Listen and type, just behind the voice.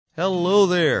Hello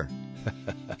there.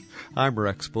 I'm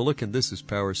Rex Bullock, and this is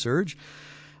PowerSurge.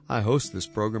 I host this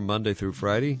program Monday through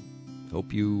Friday.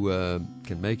 Hope you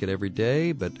can make it every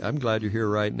day, but I'm glad you're here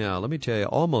right now. Let me tell you,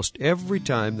 almost every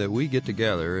time that we get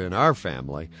together in our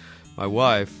family, my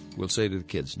wife will say to the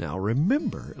kids, "Now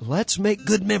remember, let's make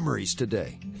good memories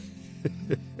today."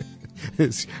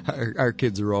 Our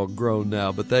kids are all grown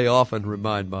now, but they often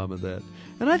remind Mom of that.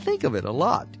 And I think of it a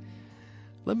lot.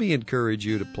 Let me encourage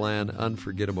you to plan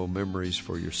unforgettable memories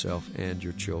for yourself and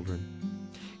your children.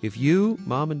 If you,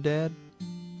 Mom and Dad,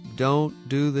 don't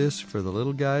do this for the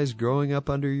little guys growing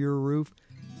up under your roof,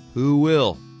 who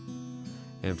will?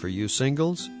 And for you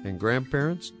singles and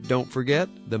grandparents, don't forget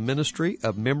the ministry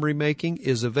of memory making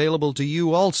is available to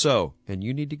you also, and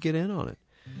you need to get in on it.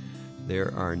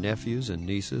 There are nephews and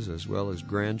nieces as well as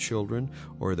grandchildren,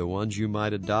 or the ones you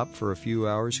might adopt for a few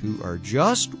hours, who are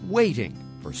just waiting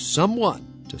for someone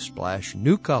to splash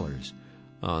new colors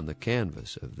on the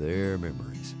canvas of their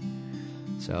memories.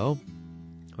 So,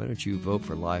 why don't you vote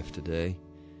for life today,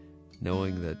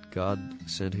 knowing that God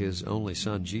sent His only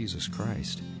Son, Jesus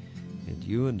Christ, and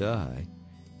you and I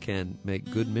can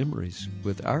make good memories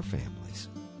with our families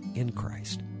in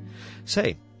Christ.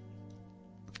 Say,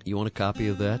 you want a copy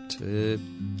of that?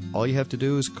 All you have to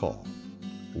do is call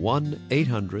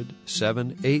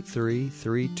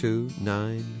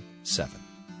 1-800-783-3297.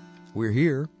 We're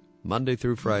here Monday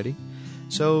through Friday,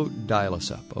 so dial us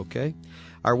up, okay?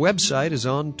 Our website is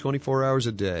on 24 hours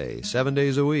a day, 7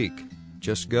 days a week.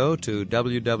 Just go to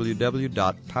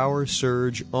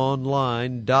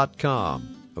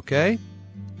www.powersurgeonline.com, okay?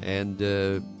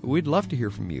 And we'd love to hear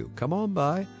from you. Come on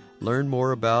by, learn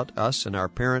more about us and our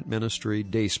parent ministry,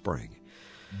 Dayspring.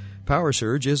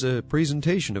 PowerSurge is a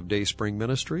presentation of Dayspring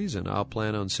Ministries, and I'll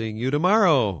plan on seeing you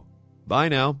tomorrow. Bye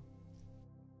now.